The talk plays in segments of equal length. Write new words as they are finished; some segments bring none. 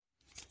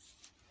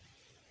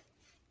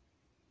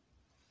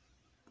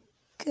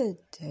Good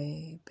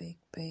day, big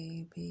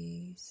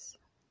babies.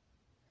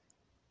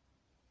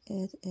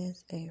 It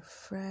is a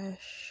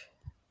fresh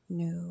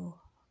new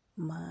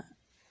month.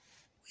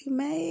 We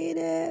made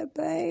it,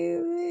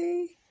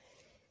 baby.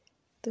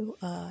 Through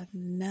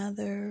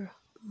another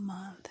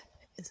month.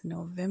 It's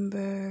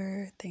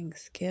November,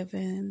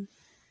 Thanksgiving.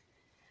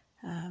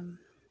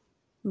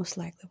 Most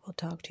likely we'll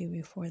talk to you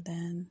before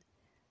then.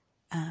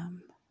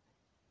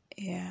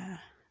 Yeah,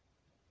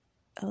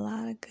 a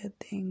lot of good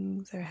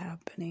things are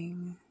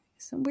happening.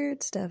 Some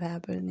weird stuff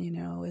happened,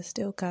 it's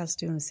still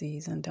costume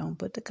season. Don't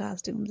put the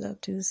costumes up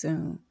too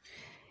soon.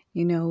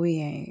 We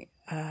ain't.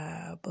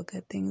 But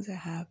good things are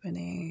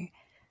happening.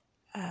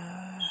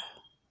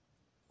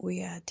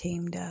 We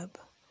teamed up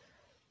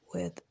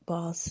with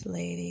Boss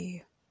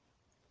Lady,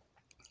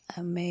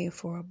 Made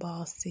for a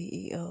Boss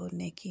CEO,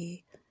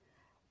 Nikki,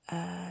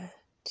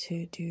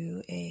 to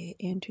do a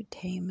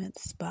entertainment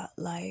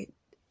spotlight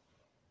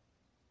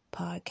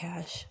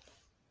podcast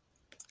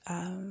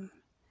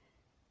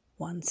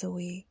once a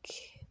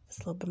week. It's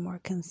a little bit more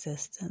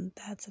consistent.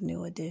 That's a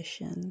new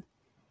addition.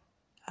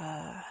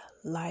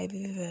 Live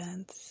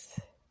events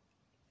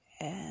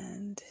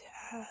and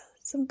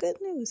some good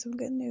news.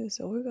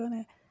 So we're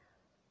going to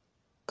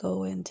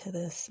go into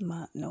this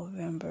month,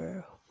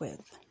 November,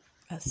 with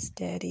a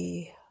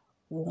steady,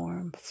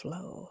 warm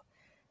flow.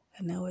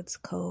 I know it's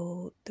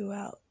cold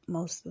throughout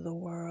most of the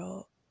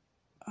world.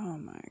 Oh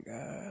my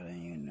God,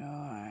 and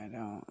I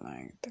don't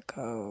like the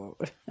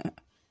cold.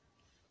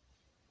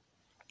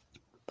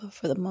 But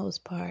for the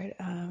most part,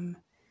 we're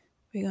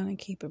going to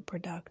keep it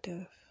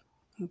productive,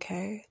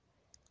 okay?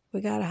 We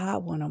got a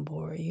hot one on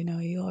board.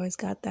 You always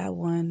got that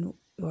one,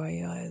 or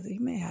you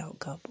may have a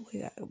couple,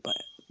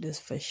 but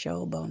just for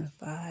show, bona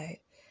fide.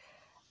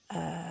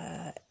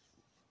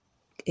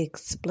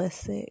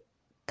 Explicit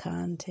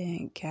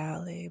content,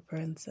 Callie,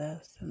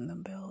 Princess in the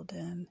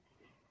building.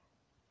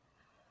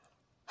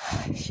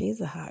 She's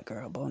a hot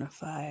girl, bona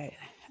fide.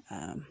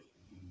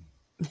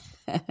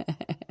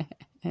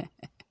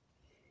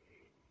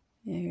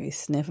 You're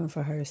sniffing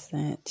for her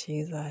scent.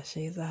 She's a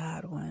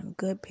hot one.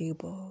 Good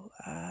people.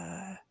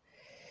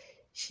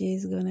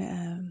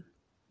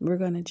 We're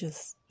gonna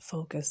just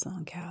focus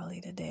on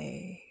Callie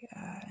today,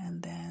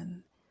 and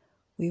then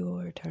we will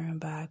return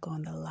back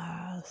on the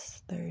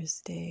last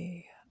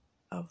Thursday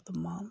of the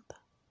month. I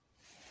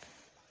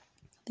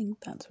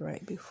think that's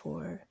right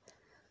before.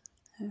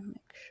 And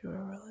make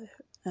sure.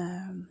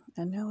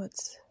 I know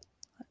it's.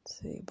 Let's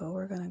see, but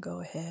we're gonna go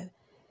ahead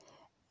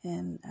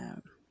and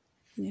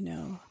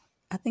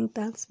I think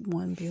that's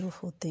one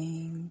beautiful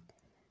thing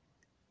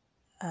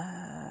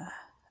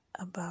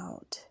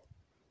about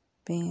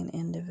being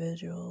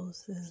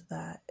individuals is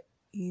that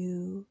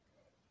you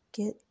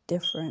get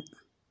different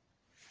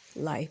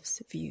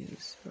life's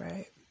views,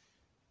 right?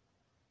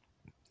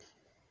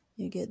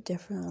 You get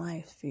different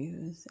life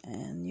views,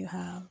 and you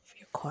have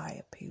your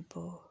quiet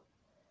people.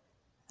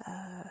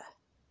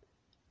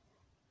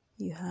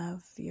 You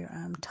have your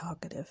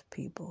talkative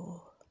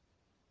people.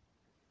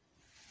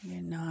 You're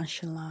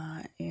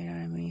nonchalant,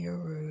 you're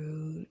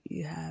rude.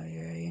 You have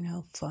your,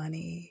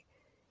 funny.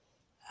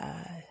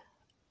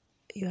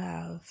 You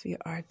have your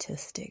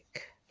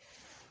artistic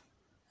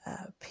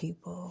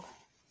people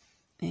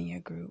in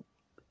your group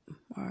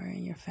or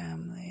in your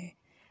family.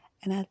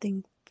 And I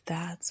think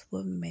that's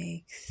what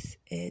makes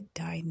it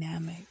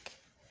dynamic,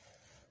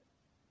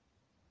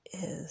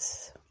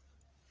 is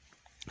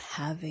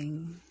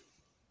having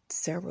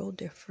several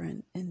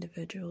different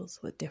individuals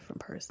with different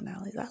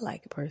personalities. I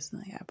like it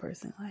personally. I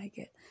personally like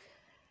it.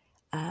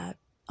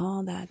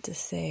 All that to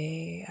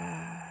say,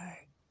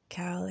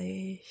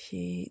 Callie,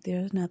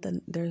 there's no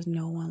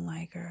one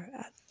like her.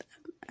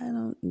 I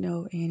don't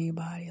know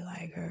anybody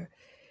like her,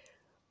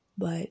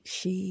 but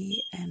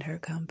she and her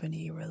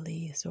company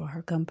released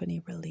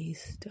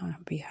on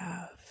her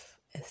behalf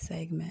a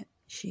segment.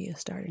 She is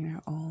starting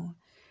her own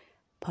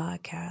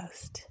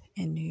podcast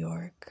in New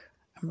York.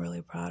 I'm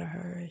really proud of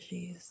her.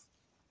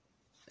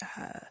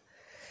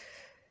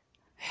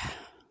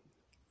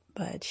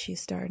 But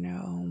she's starting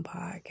her own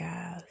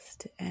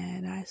podcast,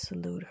 and I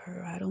salute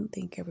her. I don't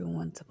think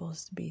everyone's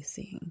supposed to be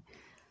seen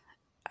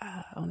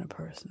on a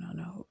personal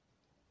note.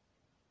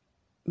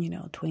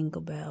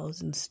 Twinkle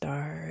bells and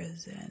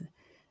stars, and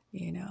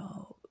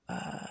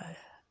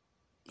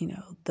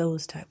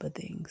those type of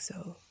things.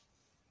 So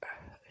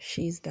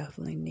she's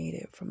definitely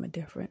needed from a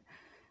different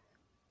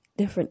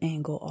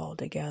angle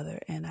altogether,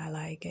 and I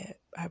like it.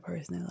 I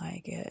personally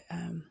like it.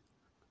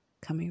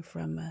 Coming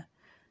from a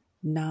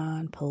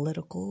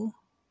non-political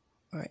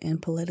or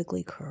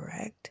impolitically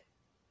correct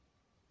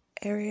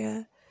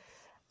area,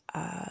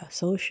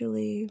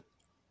 socially,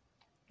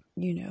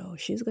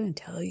 she's going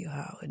to tell you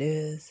how it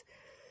is,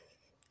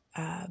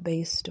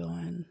 based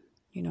on,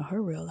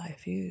 her real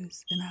life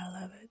views, and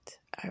I love it.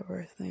 I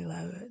personally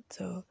love it.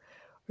 So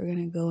we're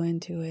going to go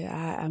into it.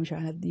 I'm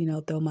trying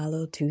to, throw my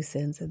little 2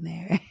 cents in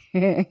there.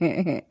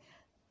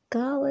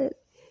 Call it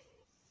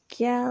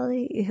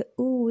Callie,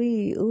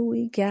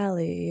 ooh-wee,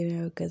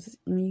 Callie, because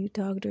when you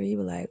talk to her, you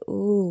be like,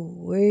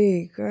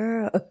 ooh-wee,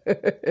 girl.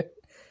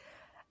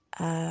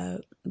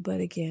 But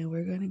again,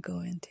 we're going to go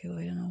into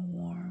it in a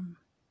warm,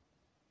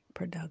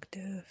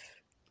 productive,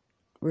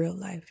 real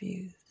life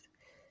views.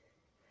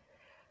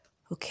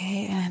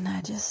 Okay, and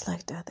I just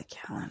looked at the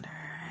calendar,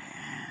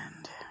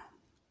 and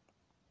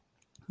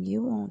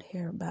you won't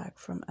hear back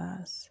from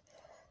us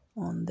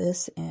on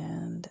this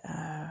end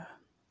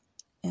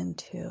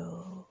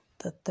until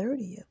the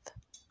 30th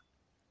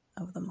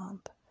of the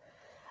month.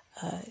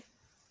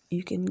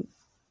 You can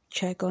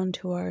check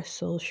onto our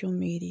social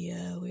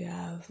media. We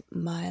have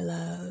My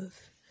Love,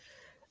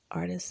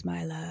 Artist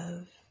My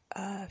Love.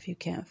 If you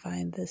can't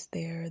find this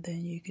there,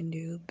 then you can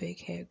do Big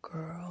Head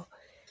Girl.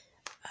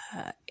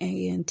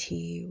 ANT,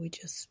 we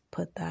just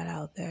put that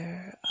out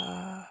there.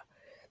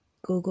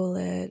 Google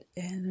it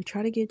and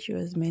try to get you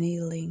as many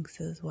links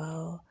as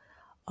well.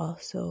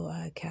 Also,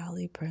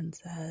 Cali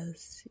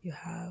Princess. You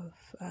have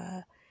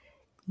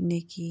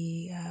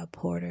Nikki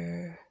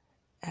Porter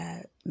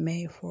at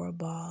Made for a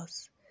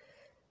Boss.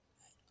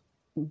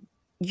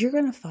 You're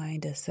going to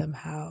find us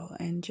somehow,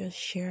 and just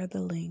share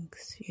the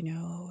links.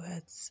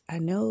 I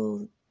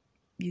know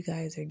you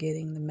guys are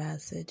getting the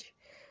message,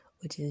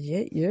 which is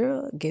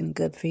you're getting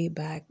good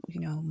feedback,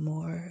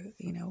 more,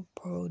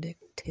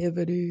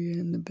 productivity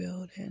in the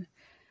building.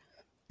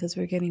 Because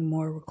we're getting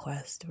more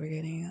requests. We're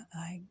getting,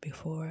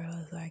 before it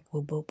was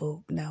boop, boop,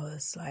 boop. Now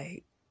it's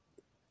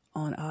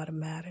on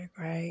automatic,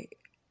 right?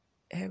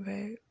 Hey,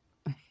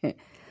 babe.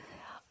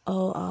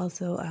 Oh,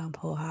 also,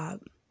 Pull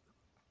Hop.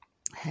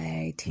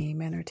 Hey,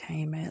 Team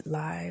Entertainment,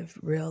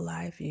 real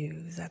live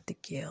views at the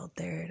Guild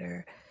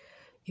Theater.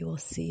 You will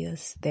see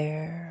us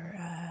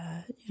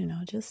there.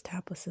 Just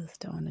tap a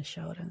sister on the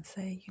shoulder and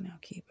say,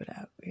 keep it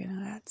up.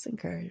 That's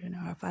encouraging.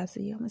 Or if I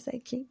see you, I'm going to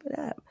say, keep it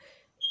up.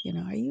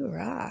 You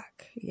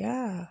rock.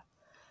 Yeah.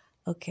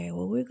 Okay,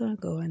 well, we're going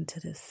to go into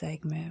this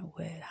segment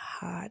with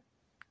Hot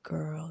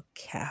Girl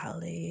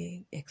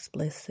Cali,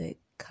 Explicit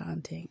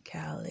Content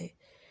Cali.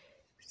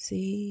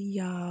 See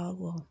y'all.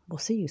 Well, we'll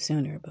see you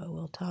sooner, but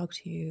we'll talk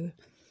to you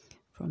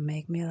from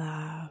Make Me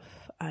Laugh.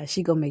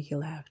 She gonna make you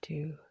laugh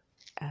too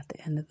at the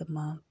end of the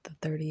month, the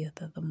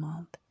 30th of the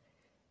month.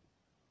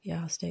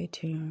 Y'all stay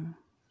tuned.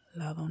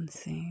 Love on the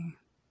scene.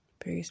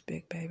 Peace,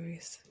 big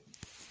babies.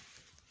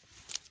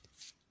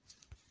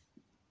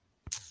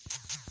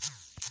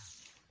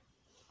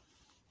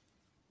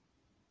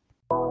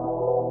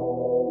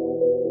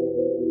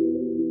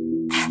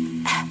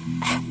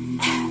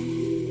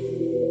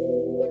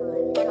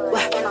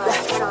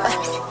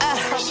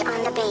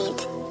 On the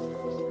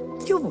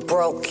beat. You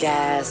broke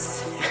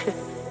ass.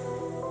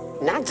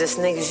 Not just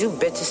niggas, you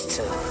bitches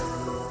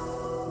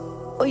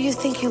too. Or you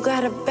think you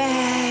got a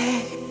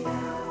bag?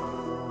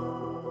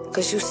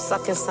 Cause you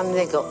sucking some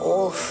nigga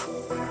off.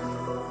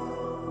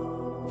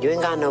 You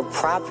ain't got no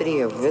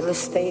property or real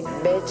estate,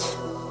 bitch.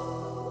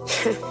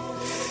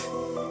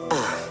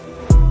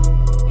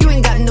 You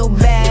ain't got no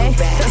bag.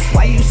 That's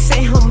why you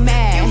say I'm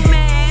mad. You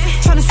mad?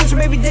 Tryna switch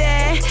your baby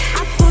dad.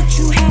 I thought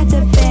you had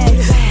the bag.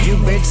 You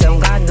bitch don't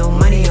got no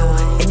money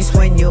on, and you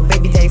sweating your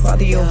baby daddy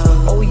father you.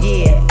 Oh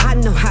yeah, I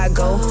know how it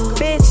go.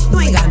 Bitch, you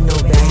ain't got no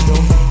bag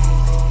though.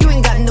 You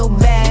ain't got no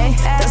bag.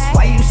 That's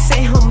why you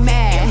say I'm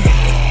mad.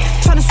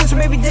 Tryna switch your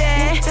baby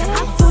dad.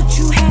 I thought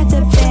you had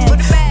the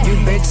bag. You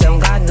bitch don't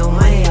got no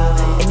money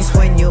on, and you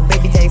sweating your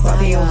baby daddy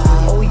father you.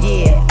 Oh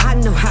yeah, I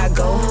know how it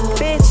go.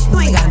 Bitch, you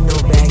ain't got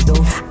no bag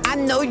though. I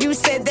know you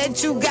said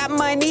that you got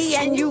money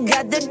and you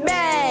got the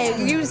bag.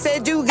 You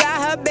said you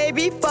got her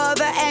baby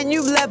father and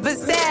you left her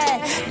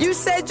sad. You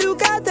said you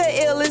got the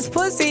illest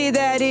pussy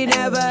that he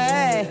never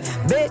had.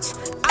 Bitch,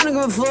 I don't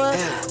give a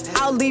fuck.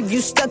 I'll leave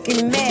you stuck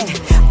in mad.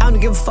 I don't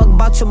give a fuck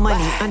about your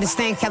money.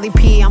 Understand, Cali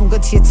P, I'm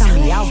good to your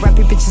tummy. I'll wrap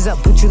your bitches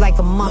up, put you like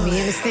a mummy.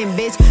 Understand,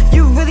 bitch,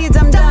 you really a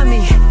dumb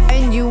dummy.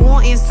 And you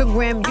on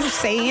Instagram, you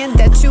saying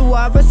that you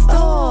are a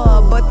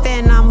star. But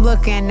then I'm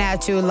looking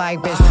at you like,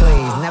 bitch,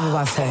 please, never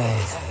got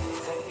fast.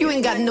 You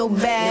ain't got no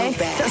bag.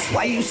 That's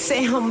why you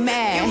say I'm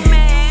mad. You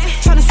mad?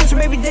 Tryna switch your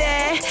baby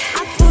dad.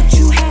 I thought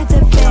you had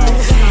the bag.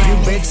 You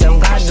bitch don't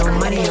got no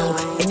money on,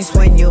 and you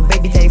sweating your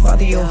baby daddy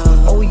father you.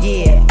 Oh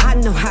yeah, I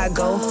know how it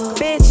go.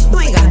 Bitch, you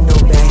ain't got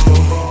no bag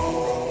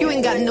though. You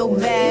ain't got no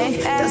bag.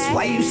 That's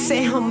why you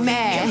say I'm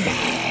mad.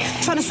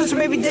 Tryna switch your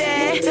baby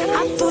dad.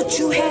 I thought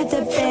you had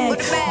the bag.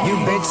 You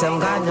bitch don't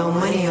got no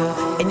money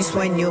on, and you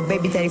sweating your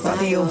baby daddy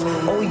father you.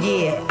 Oh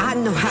yeah, I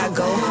know how it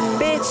go.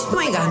 Bitch, you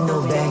ain't got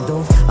no bag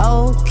though.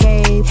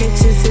 Okay,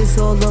 bitches is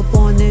all up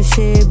on this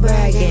shit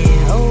bragging.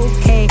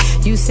 Okay,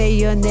 you say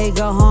your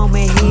nigga home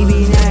and he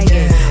be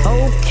nagging.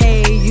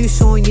 Okay, you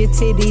showing your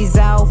titties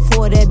out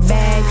for that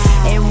bag,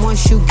 and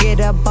once you get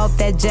up off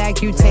that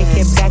jack, you take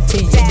it back to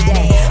your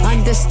dad.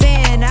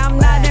 Understand, I'm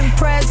not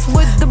impressed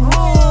with the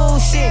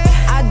bullshit.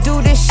 I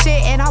do this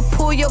shit and I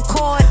pull your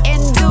cord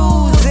and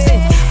lose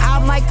it.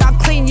 I'm like I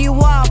clean you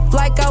up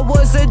like I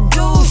was a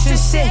douche and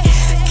shit.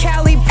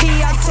 Cali P,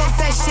 I talk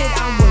that shit,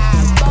 I'm with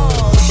the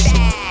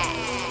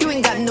bullshit. You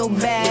ain't got no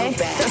bag.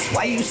 That's why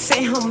why you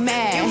say I'm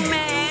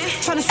mad.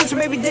 Tryna switch your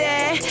baby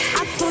dad.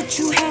 I thought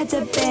you had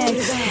the bag.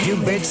 You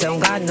bitch don't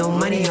got no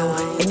money,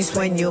 yo. And you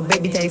sweating your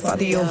baby daddy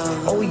father, yo.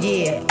 Oh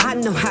yeah, I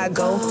know how it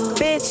go.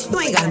 Bitch, you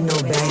ain't got no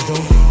bag,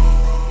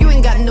 though. You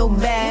ain't got no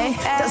bag.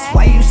 That's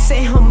why you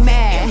say I'm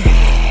mad.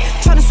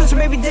 Tryna switch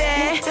your baby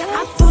dad.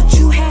 I thought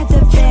you had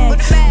the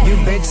bag. You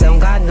bitch don't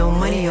got no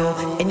money, yo.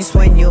 And you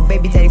sweating your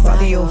baby daddy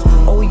father, yo.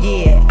 Oh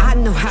yeah, I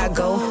know how it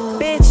go.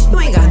 Bitch, you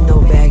ain't got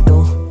no bag,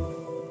 though.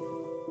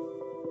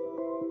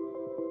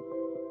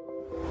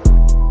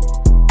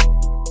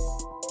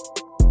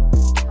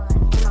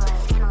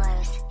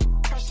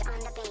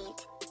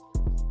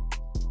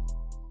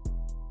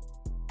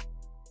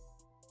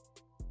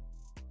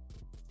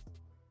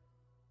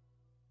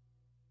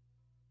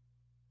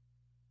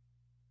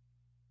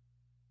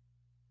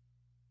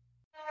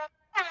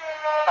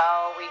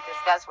 So we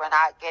discussed we're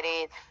not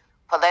getting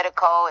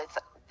political. It's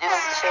news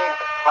shit.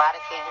 A lot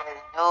of things in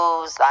the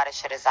news. A lot of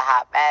shit is a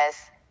hot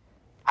mess.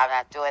 I'm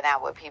not doing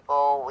that with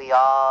people. We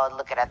all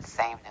looking at the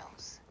same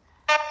news.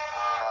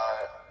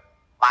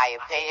 My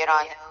opinion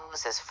on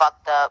news is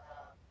fucked up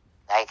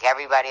like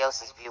everybody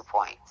else's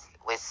viewpoints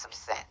with some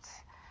sense.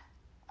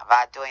 I'm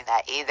not doing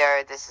that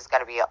either. This is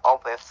going to be an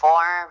open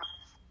forum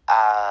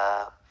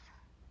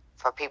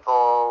for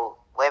people,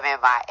 women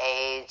my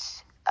age.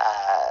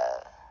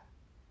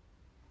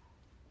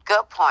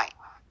 Good point,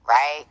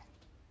 right?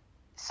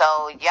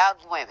 So young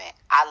women,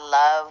 I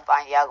love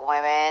my young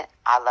women.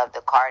 I love the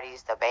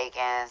Cardis, the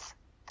Bacons.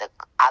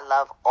 I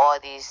love all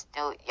these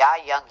new,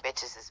 y'all young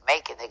bitches is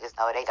making niggas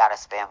know they gotta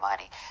spend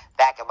money.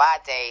 Back in my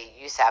day,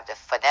 you used to have to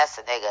finesse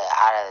a nigga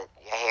out of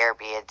your hair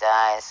being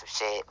done, some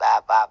shit, blah,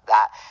 blah,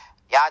 blah.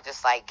 Y'all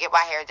just like, get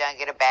my hair done,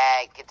 get a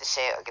bag, get the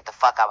shit, or get the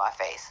fuck out my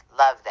face.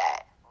 Love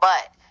that.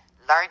 But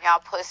learn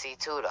y'all pussy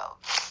too, though.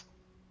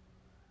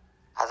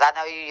 Because I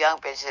know you young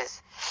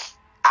bitches.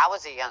 I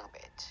was a young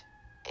bitch.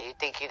 And you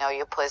think you know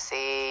your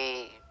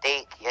pussy. You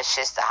think your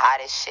shit's the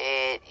hottest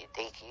shit. You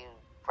think you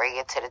bring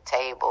it to the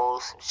table,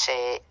 some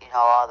shit, you know,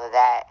 all of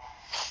that.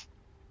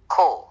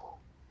 Cool.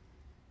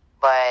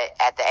 But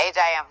at the age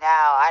I am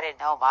now, I didn't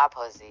know my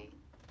pussy.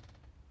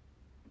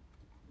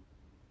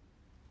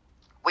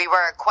 We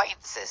were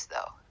acquaintances,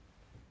 though.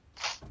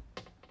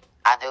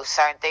 I knew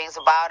certain things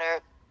about her.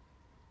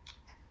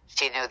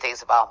 She knew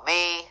things about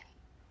me.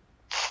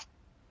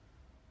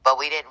 But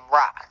we didn't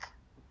rock.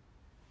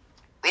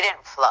 We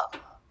didn't flow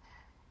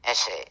and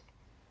shit.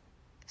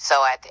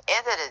 So at the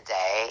end of the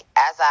day,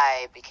 as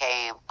I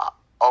became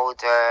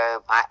older,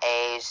 my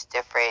age,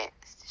 different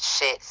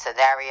shit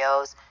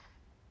scenarios,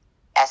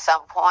 at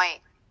some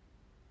point,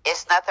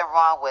 it's nothing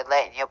wrong with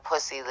letting your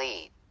pussy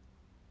lead.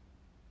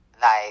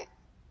 Like,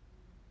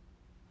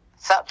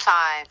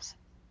 sometimes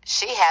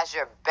she has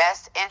your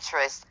best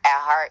interest at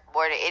heart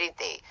more than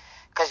anything.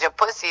 Because your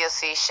pussy will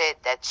see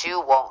shit that you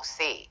won't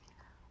see.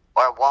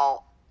 Or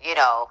won't, you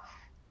know,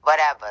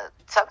 whatever.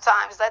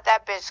 Sometimes let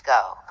that bitch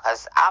go.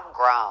 Because I'm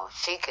grown.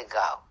 She could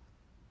go.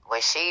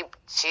 Where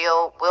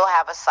we'll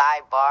have a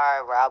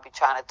sidebar where I'll be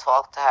trying to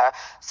talk to her.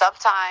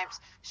 Sometimes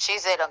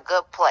she's in a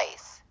good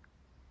place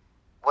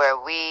where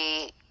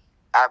we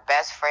are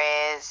best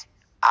friends.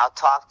 I'll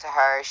talk to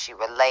her. She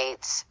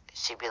relates.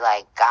 She be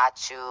like,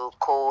 got you,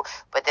 cool.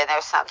 But then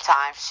there's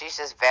sometimes she's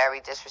just very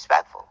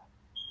disrespectful.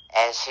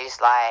 And she's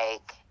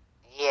like,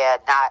 yeah,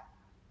 not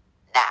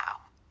now.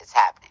 It's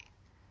happening.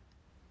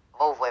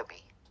 Move with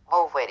me.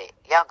 Move with it.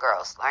 Young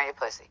girls, learn your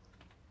pussy.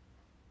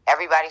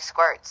 Everybody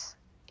squirts,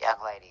 young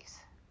ladies.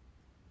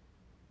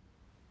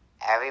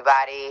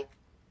 Everybody.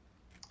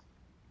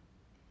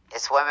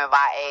 It's women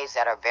my age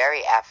that are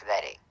very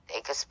athletic.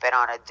 They can spit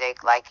on a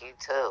dick like you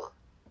too.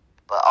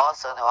 But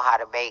also know how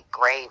to make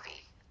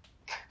gravy.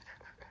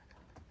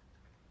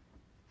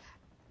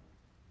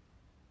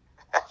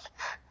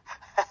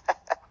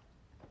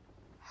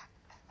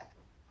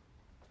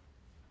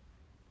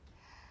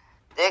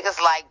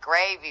 Niggas like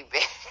gravy,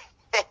 bitch.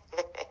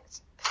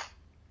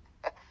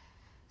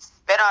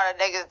 Spit on a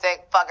nigga's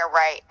dick fucking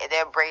right, and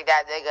then bring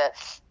that nigga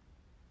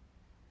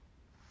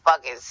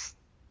fucking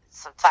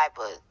some type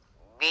of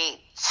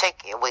meat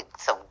chicken with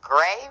some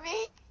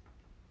gravy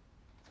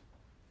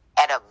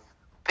and a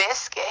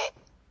biscuit,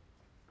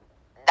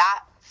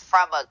 not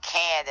from a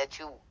can that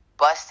you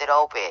busted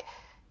open.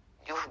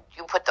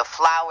 You put the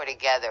flour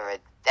together, and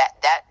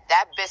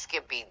that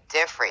biscuit be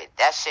different.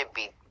 That shit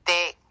be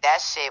thick. That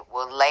shit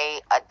will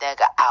lay a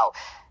nigga out.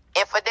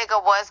 If a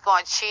nigga was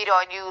going to cheat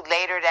on you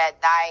later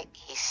that night,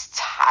 he's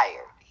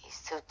tired.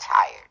 He's too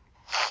tired.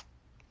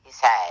 He's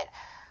had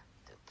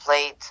the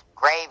plate,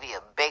 gravy,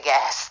 a big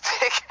ass,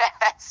 thick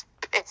ass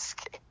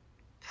biscuit.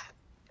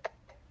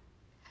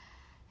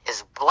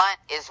 His blunt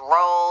is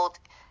rolled.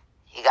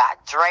 He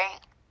got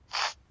drink.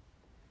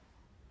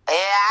 Yeah,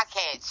 I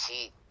can't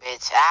cheat,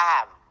 bitch.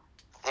 I'm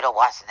finna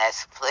watch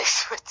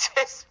Netflix with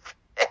this.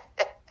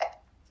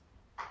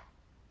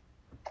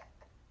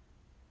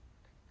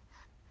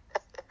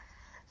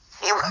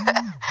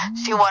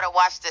 She want to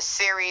watch the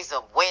series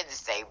of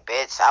Wednesday,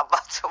 bitch. I'm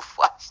about to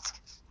watch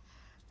this.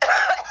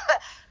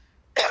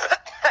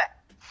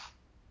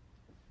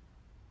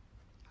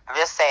 I'm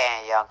just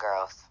saying, young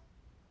girls.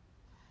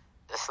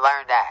 Just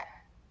learn that.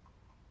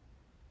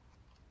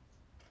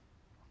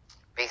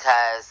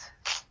 Because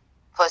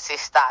pussy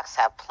stocks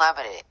have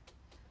plummeted.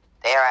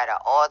 They are at an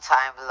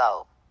all-time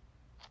low.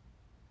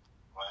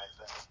 Why is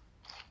that?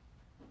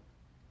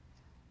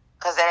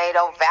 Because they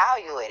don't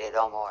value it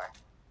no more.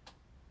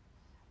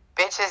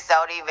 Bitches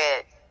don't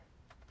even...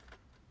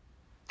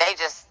 They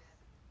just...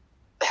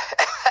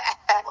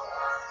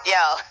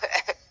 Yo,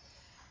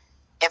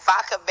 if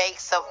I could make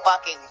some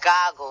fucking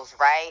goggles,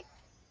 right,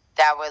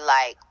 that were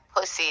like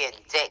pussy and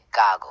dick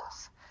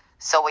goggles.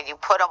 So when you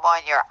put them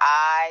on your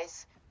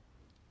eyes,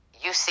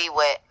 you see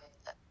what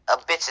a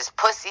bitch's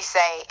pussy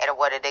say and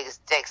what a nigga's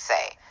dick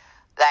say.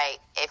 Like,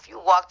 if you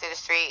walk through the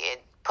street and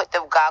put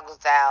them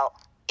goggles out,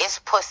 it's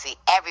pussy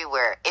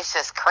everywhere. It's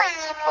just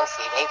crazy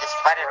pussy. They just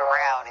running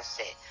around and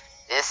shit.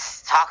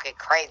 Just talking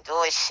crazy,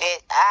 doing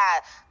shit.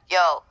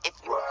 Yo,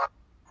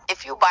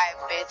 if you buy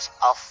a bitch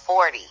a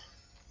 40,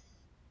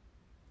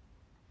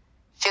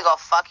 she gonna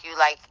fuck you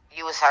like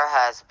you was her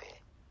husband.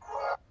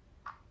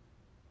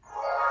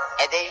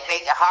 And then you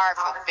make it hard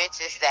for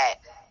bitches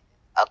that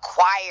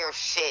acquire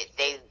shit.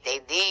 They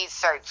need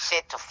certain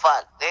shit to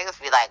fuck.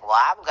 Niggas be like, well,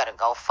 I'm gonna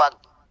go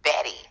fuck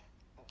Betty.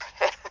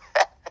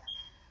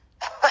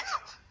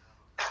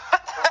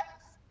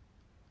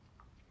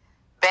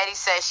 Betty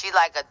says she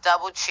like a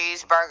double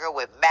cheeseburger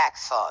with mac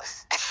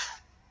sauce.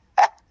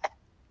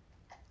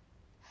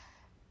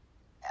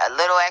 A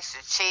little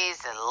extra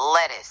cheese and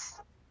lettuce.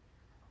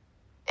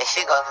 And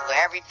she gonna do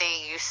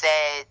everything you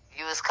said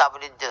you was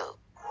coming to do.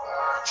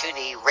 But you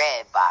need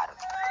red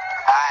bottoms.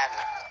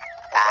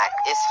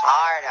 It's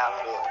hard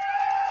out here.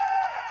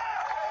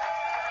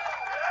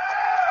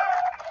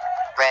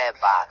 Red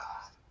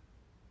bottoms.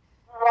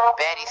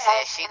 Betty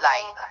said she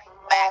like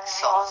mac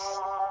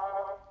sauce.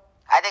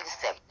 I think it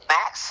said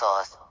mac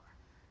sauce.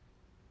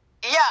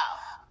 Yo,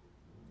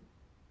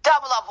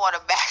 double up on the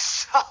mac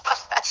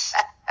sauce.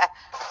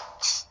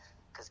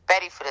 Cause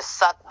Betty finna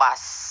suck my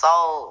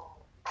soul.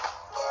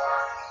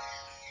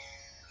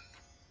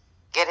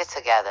 Get it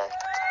together.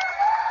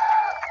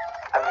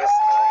 I'm just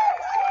saying.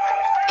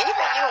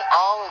 Even you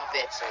old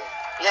bitches,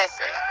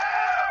 listen.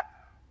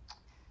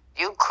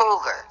 You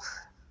cougars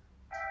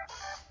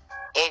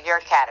in your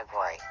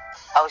category.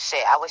 Oh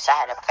shit, I wish I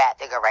had a fat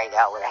nigga right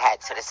now with a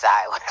hat to the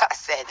side when I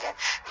said that.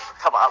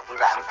 Come on, be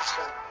loud.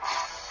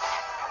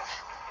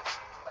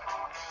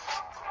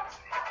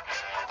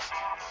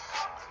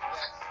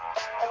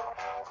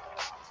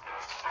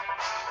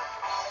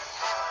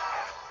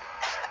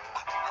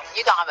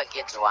 You know I'm gonna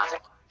get you one.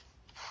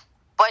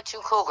 But you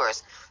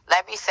cougars,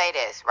 let me say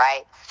this,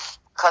 right?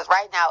 Because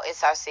right now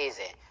it's our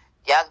season.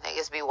 Young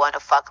niggas be wanting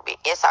to fuck me.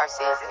 It's our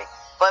season.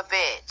 But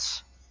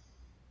bitch,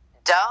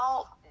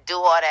 don't do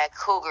all that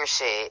cougar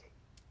shit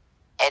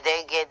and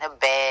then get in the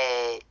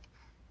bed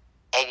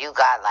and you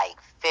got like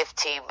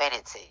 15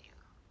 minutes in you.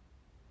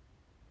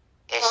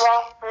 And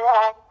shit.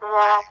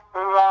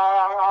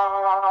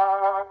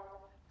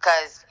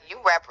 Because you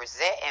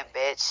representing,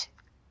 bitch.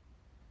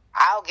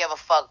 I don't give a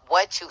fuck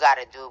what you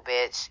gotta do,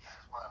 bitch.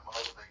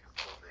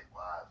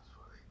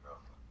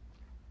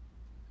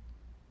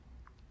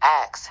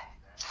 Ask.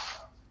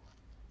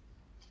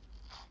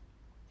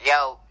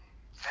 Yo,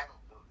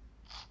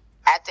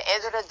 at the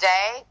end of the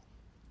day,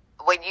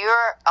 when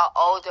you're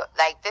older,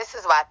 like, this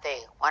is my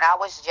thing. When I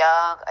was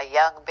young, a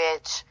young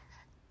bitch,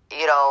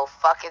 you know,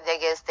 fucking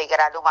niggas thinking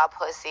I knew my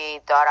pussy,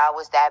 thought I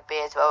was that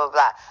bitch, blah, blah,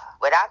 blah.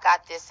 When I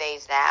got this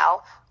age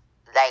now,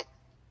 like,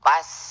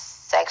 my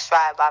sex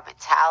drive, my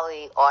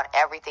mentality on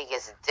everything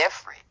is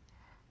different.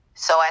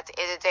 So at the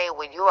end of the day,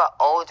 when you're an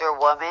older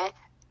woman,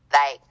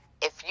 like,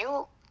 if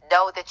you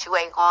know that you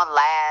ain't gonna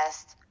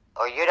last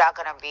or you're not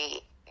gonna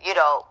be, you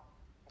know,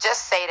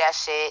 just say that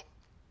shit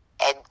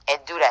and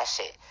do that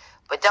shit.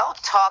 But don't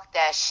talk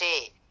that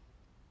shit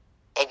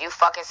and you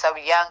fucking some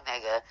young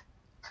nigga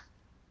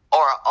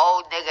or an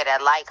old nigga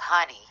that like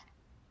honey,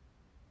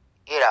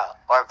 you know,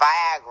 or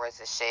Viagra's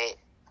and shit,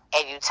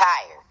 and you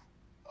tired.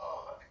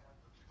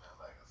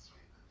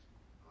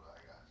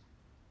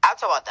 I'm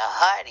talking about the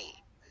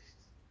honey.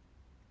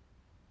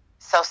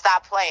 So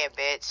stop playing,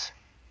 bitch.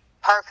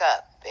 Perk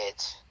up,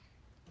 bitch.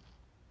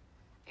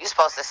 You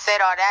supposed to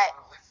sit on that.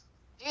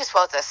 You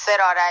supposed to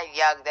sit on that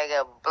young nigga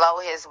and blow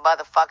his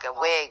motherfucking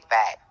wig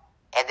back.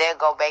 And then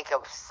go make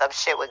him some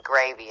shit with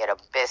gravy and a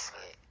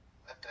biscuit.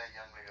 Let that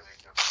young nigga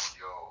make your pussy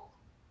old.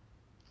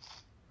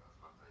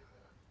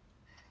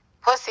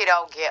 Pussy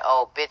don't get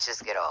old.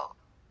 Bitches get old.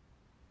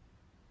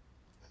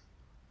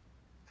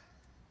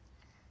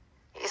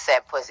 He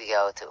said pussy get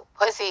old too.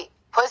 Pussy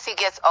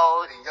gets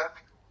old.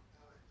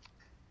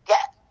 Yeah.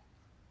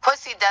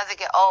 Pussy doesn't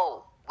get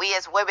old. We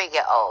as women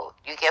get old.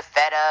 You get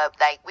fed up.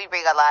 Like, we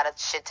bring a lot of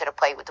shit to the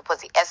plate with the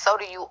pussy. And so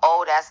do you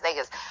old ass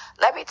niggas.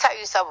 Let me tell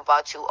you something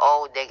about you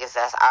old niggas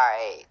that's our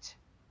age.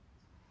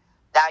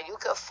 Now, you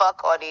can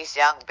fuck all these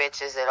young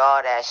bitches and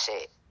all that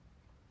shit.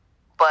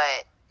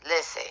 But,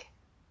 listen.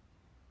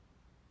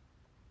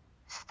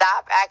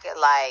 Stop acting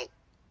like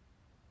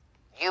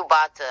you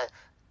about to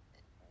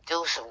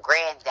do some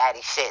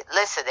granddaddy shit.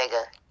 Listen,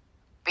 nigga.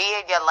 Be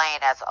in your lane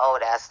as an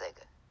old ass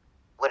nigga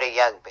with a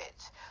young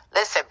bitch.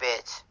 Listen,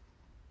 bitch.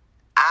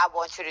 I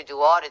want you to do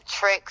all the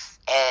tricks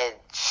and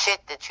shit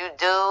that you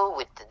do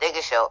with the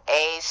niggas your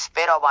age.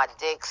 Spit on my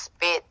dick,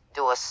 spit,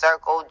 do a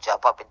circle,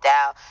 jump up and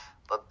down.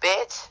 But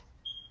bitch,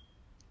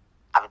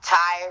 I'm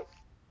tired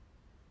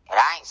and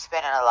I ain't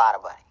spending a lot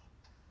of money.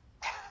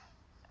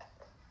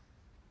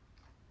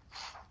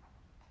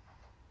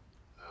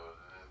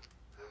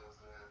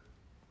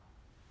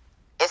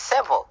 It's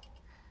simple.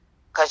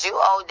 Cause you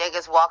old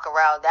niggas walk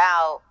around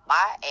now,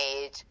 my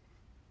age,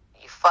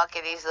 you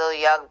fucking these little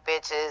young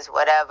bitches,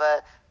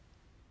 whatever.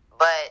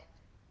 But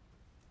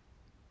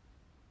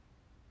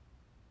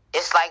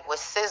it's like when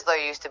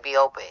Sizzler used to be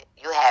open.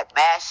 You had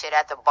mad shit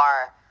at the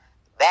bar,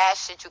 mad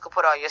shit you could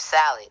put on your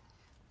salad,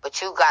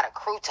 but you got a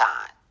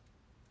crouton.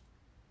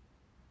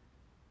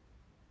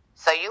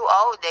 So you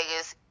old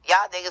niggas,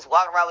 y'all niggas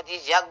walking around with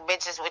these young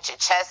bitches with your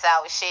chest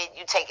out and shit.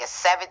 You taking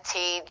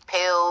 17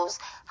 pills,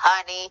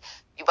 honey.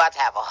 You about to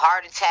have a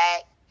heart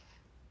attack.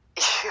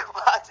 You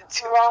about to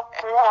do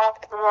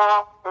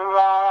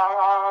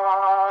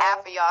half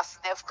of y'all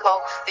sniff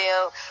coke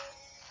still.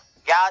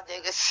 Y'all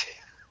niggas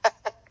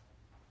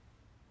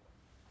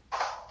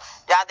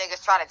y'all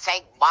niggas trying to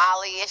take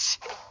Molly and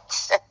shit.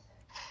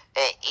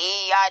 And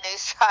y'all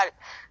niggas trying to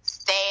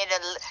stay in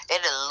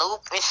the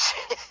loop and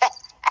shit.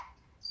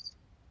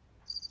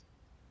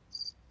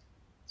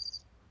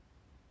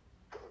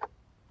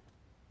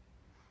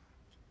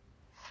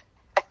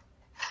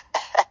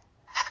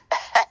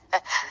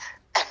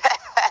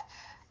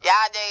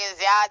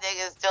 Y'all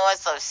niggas doing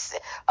some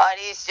shit. All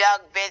these young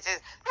bitches,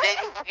 then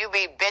you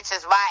be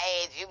bitches my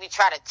age, you be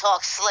trying to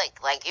talk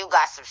slick like you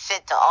got some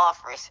shit to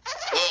offer.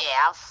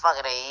 Yeah, I'm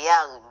fucking a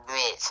young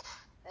bitch.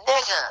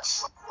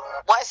 Nigga,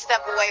 one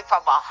step away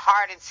from a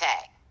heart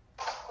attack.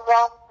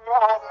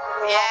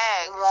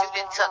 Yeah, you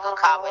done took a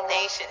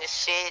combination of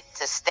shit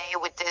to stay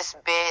with this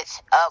bitch,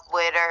 up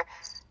with her.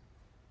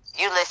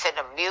 You listen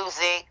to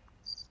music.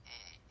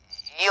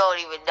 You don't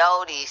even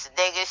know these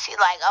niggas. She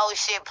like, oh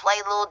shit,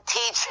 play little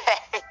TJ.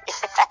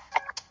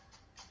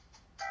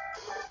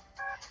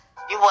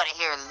 You want to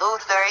hear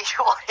Luther? You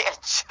want to hear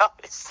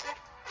Jonas?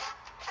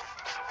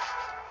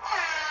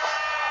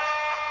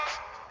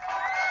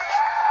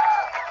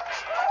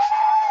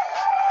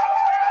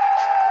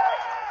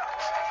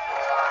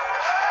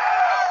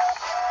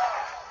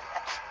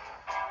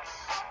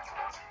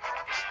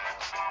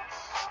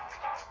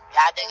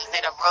 Y'all niggas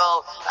in the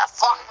room,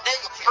 fuck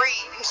nigga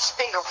free. You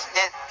single for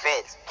this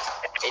bitch.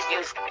 And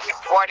you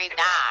 49.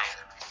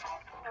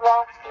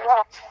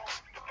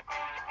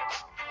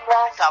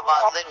 Talking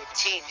about little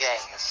TJ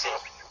and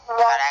shit.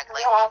 But act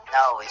like you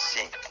know and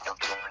shit.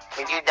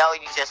 When you know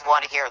you just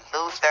want to hear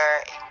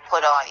Luther and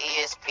put on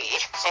ESP.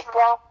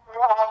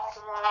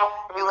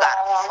 You got a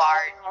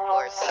fart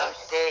or some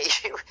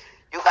shit.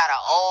 You got an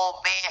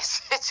old man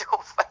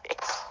situation.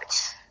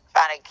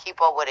 Trying to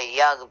keep up with a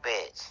young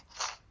bitch.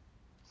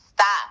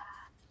 Stop.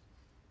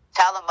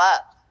 Tell them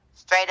up.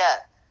 Straight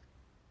up.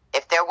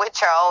 If they're with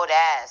your old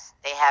ass,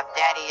 they have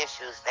daddy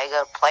issues. They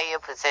gonna play your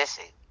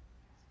position.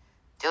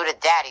 Do the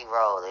daddy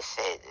role and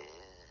shit.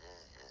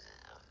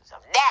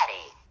 Some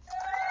daddy.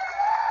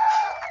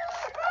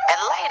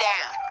 And lay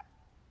down.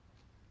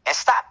 And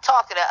stop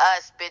talking to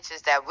us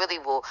bitches that really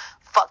will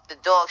fuck the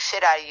dog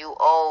shit out of you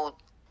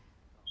old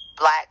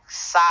black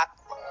sock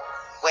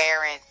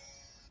wearing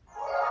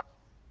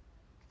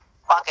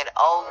fucking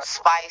Old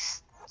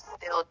Spice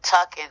still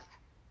tucking.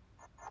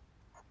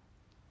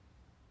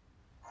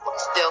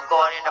 Still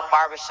going in the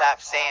barbershop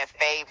saying,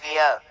 fade me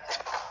up.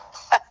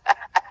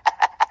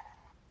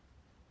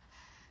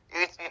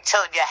 You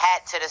tilt your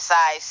hat to the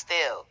side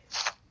still.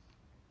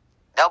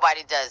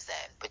 Nobody does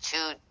that. But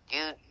you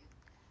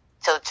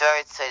tilt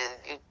yours to,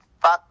 you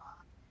fuck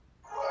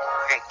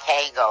your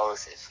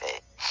kangos and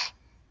shit.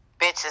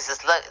 Bitches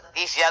is look,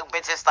 these young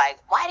bitches like,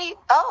 why do you,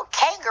 oh,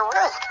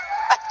 kangaroo.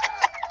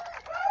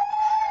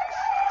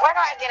 Where do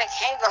I get a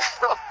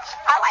kangaroo?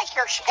 I like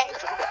your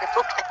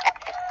kangaroo.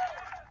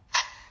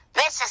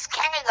 Bitch is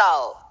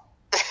Kango.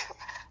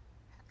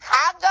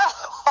 Congo.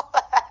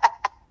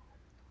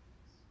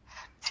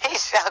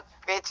 These young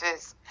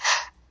bitches.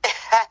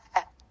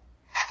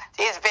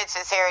 These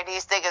bitches hearing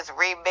these niggas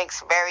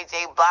remix Mary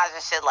J. Blige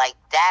and shit like,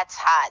 that's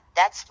hot.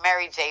 That's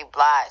Mary J.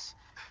 Blige.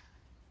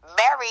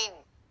 Mary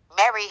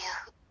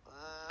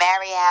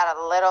had a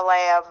little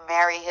lamb.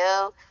 Mary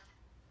who?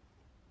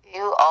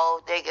 You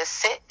old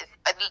niggas.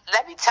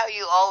 Let me tell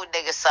you old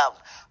niggas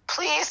something.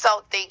 Please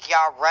don't think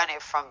y'all running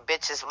from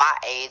bitches my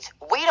age.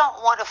 We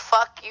don't want to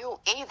fuck you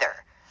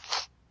either.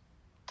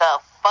 The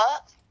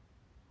fuck?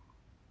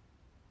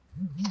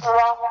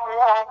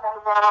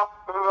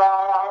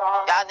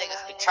 Y'all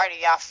niggas be turning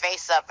y'all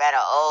face up at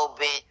an old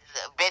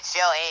bitch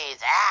your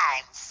age.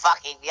 I'm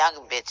fucking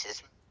young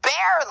bitches.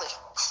 Barely.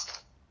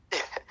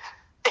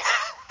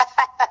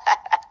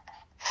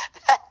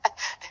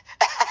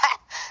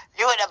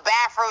 You in the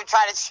bathroom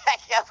trying to check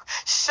your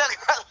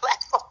sugar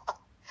level.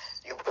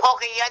 You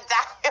poking your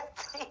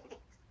diabetes.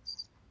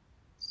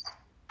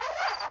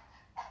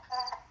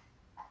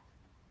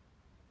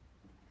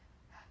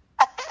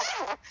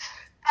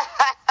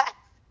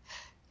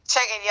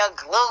 your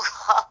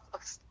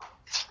glucose,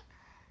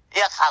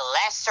 your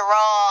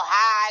cholesterol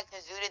high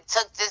because you done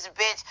took this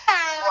bitch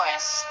for a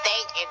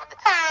steak and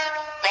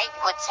baked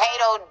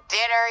potato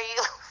dinner.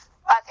 You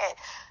fucking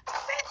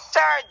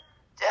bitch,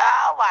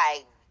 oh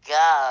my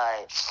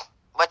God.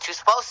 What you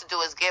supposed to do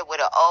is get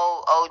with an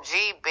old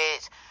OG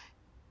bitch,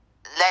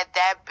 let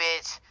that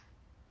bitch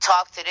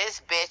talk to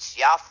this bitch,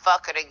 y'all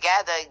fuck her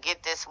together and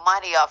get this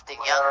money off the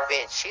young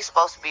bitch. She's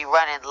supposed to be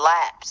running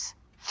laps.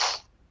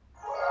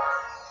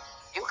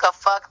 You can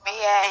fuck me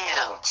and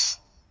him.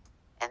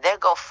 And then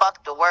go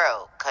fuck the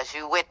world, because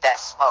you with that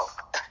smoke.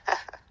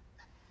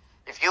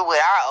 If you with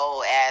our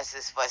old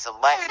asses for some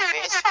money,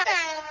 bitch.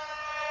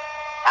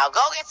 Now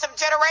go get some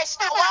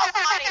generational wealth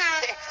money,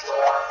 bitch.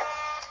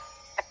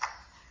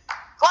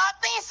 Go out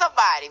and be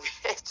somebody,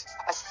 bitch.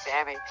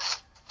 Damn it.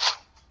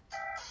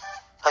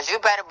 Because you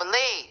better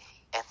believe,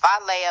 if I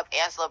lay up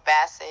Angela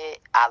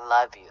Bassett, I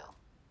love you.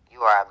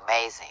 You are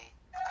amazing.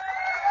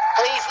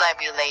 Please let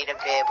me lay in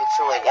bed with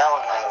you and your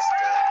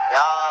husband.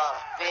 Y'all,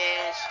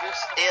 bitch, you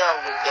still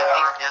with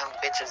these young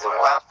bitches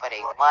around for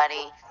their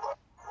money.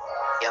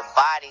 Your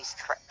body's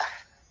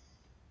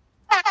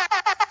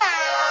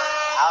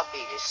I'll be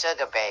your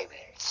sugar baby.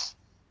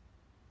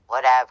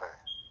 Whatever.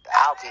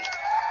 I'll be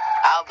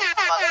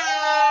fucking.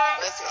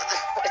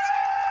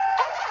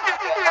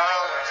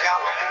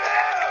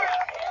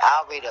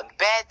 I'll be the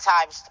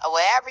bedtime,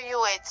 whatever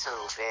you into,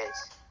 bitch.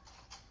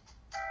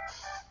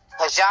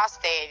 Cause y'all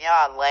stay in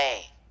y'all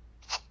lane.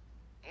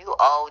 You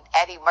owe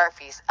Eddie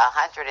Murphy's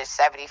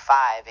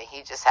 175 and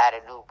he just had a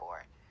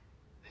newborn.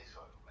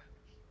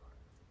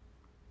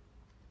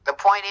 The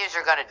point is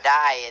you're gonna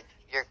die and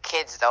your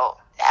kids don't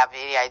have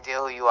any idea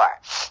who you are.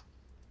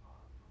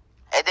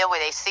 And then when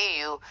they see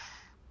you,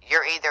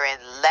 you're either in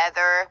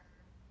leather,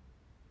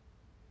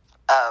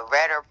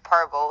 red or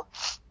purple,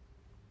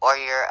 or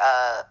you're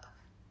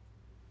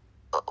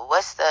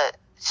what's the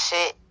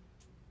shit?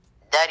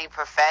 Nutty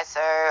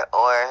Professor,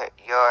 or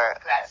your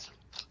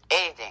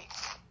anything.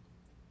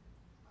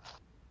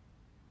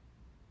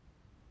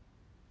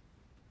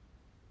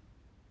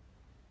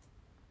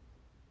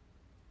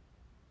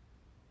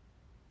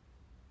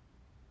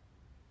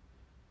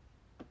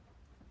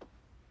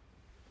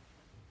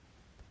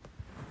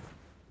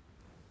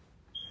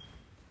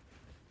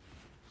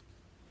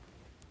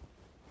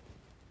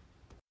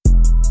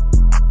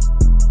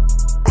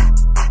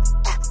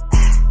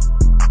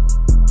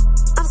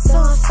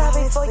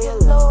 For your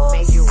loss,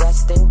 may you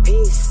rest in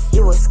peace.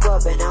 You a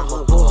scrub and I'm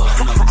a wolf.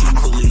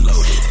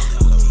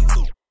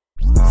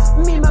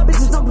 Me and my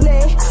bitches don't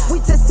play. We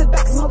just sit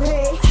back, smoke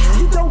hay.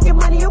 You don't get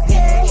money,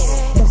 okay?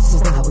 That's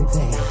just not how we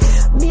play.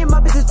 Me and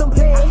my bitches don't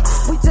play.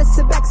 We just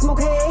sit back, smoke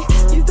hay.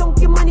 You don't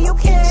get money,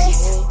 okay?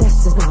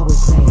 That's just not how we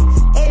play.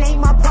 It ain't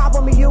my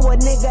problem if you a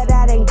nigga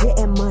that ain't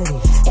getting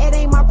money. It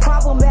ain't my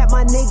problem that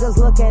my niggas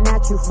looking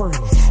at you funny.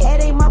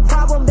 It ain't my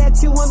problem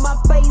that you in my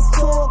face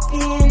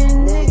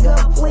talking.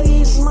 Nigga,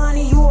 please,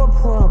 money, you a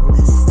problem.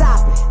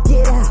 Stop it,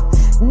 get out.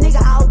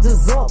 Nigga, I'll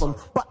dissolve them.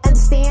 But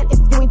understand, if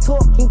you ain't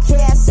talking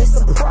cash, it's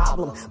a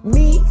problem.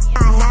 Me,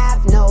 I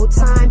have no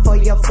time for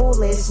your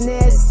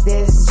foolishness.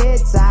 This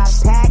shit, I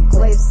pack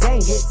clips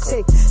and get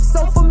ticked.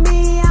 So for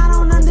me, I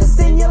don't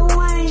understand your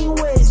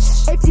language.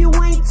 If you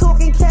ain't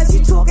talking cash,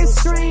 you talking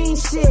strange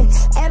shit.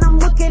 And I'm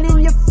looking in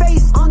your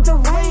face on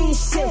deranged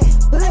shit.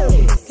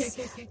 Please,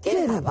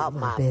 get about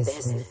my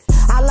business.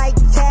 I like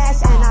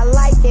cash and I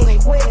like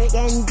it quick.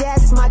 And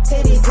yes, my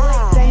titties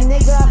lick. The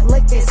nigga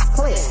lick this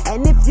clip.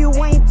 And if you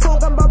ain't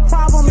talking about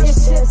problem,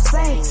 it's just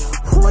saying,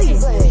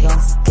 please,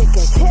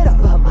 nigga, get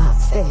about my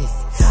face.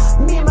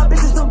 Me and my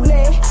bitches don't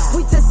play.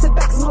 We just sit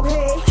back, smoke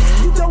hay.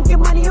 You don't get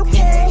money,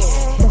 okay?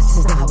 That's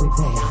just not how we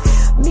play.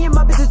 Me and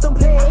my bitches don't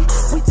play.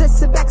 We just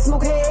sit back,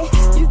 smoke hay.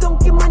 You don't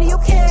get money,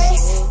 okay?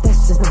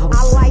 That's just not how we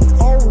play. I like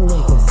old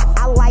niggas.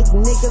 I like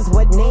niggas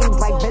with names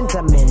like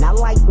Benjamin. I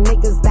like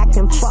niggas that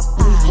can fuck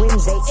me when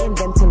they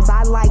invent.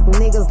 I like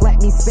niggas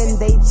let me spend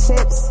they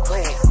chips.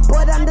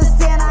 But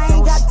understand I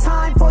ain't got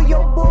time for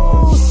your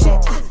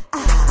bullshit.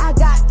 I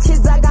got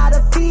kids I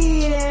gotta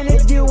feed, and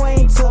if you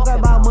ain't talking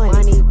about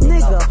money,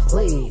 nigga,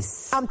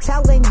 please. I'm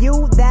telling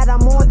you that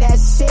I'm on that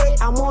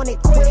shit. I'm on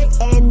it quick,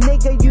 and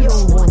nigga, you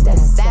don't want that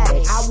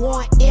static. I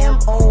want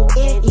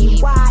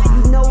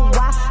M-O-N-E-Y. You know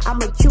why?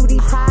 I'm a cutie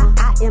pie.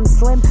 I am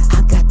slim.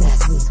 I got that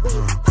sweet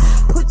pie.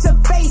 Put your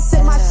face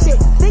in my shit,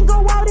 then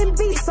go out and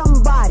be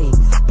somebody.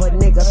 But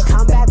nigga,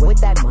 come back with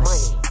that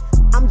money.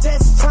 I'm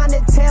just trying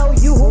to tell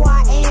you who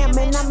I am,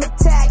 and I'ma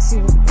tax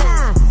you.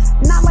 Nah,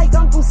 not like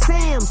Uncle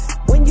Sam.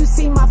 When you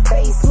see my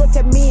face, look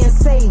at me and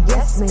say,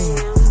 yes,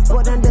 ma'am.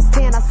 But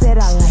understand, I said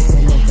I like the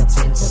nigga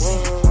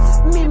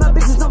Benjamin. Me and my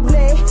bitches don't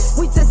play.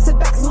 We just sit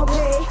back, smoke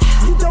hay.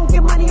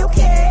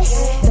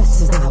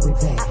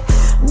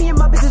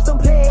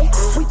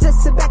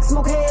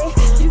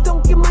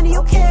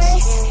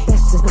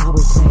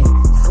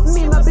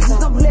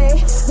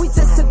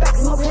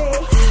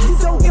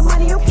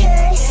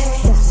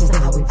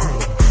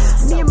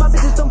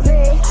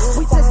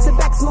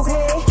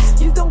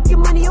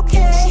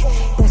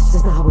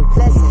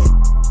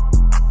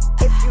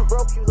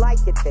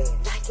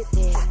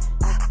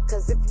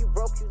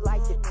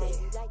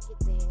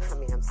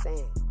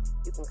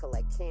 can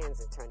collect cans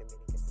and turn them in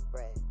and get some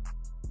bread. I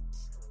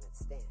don't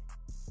understand.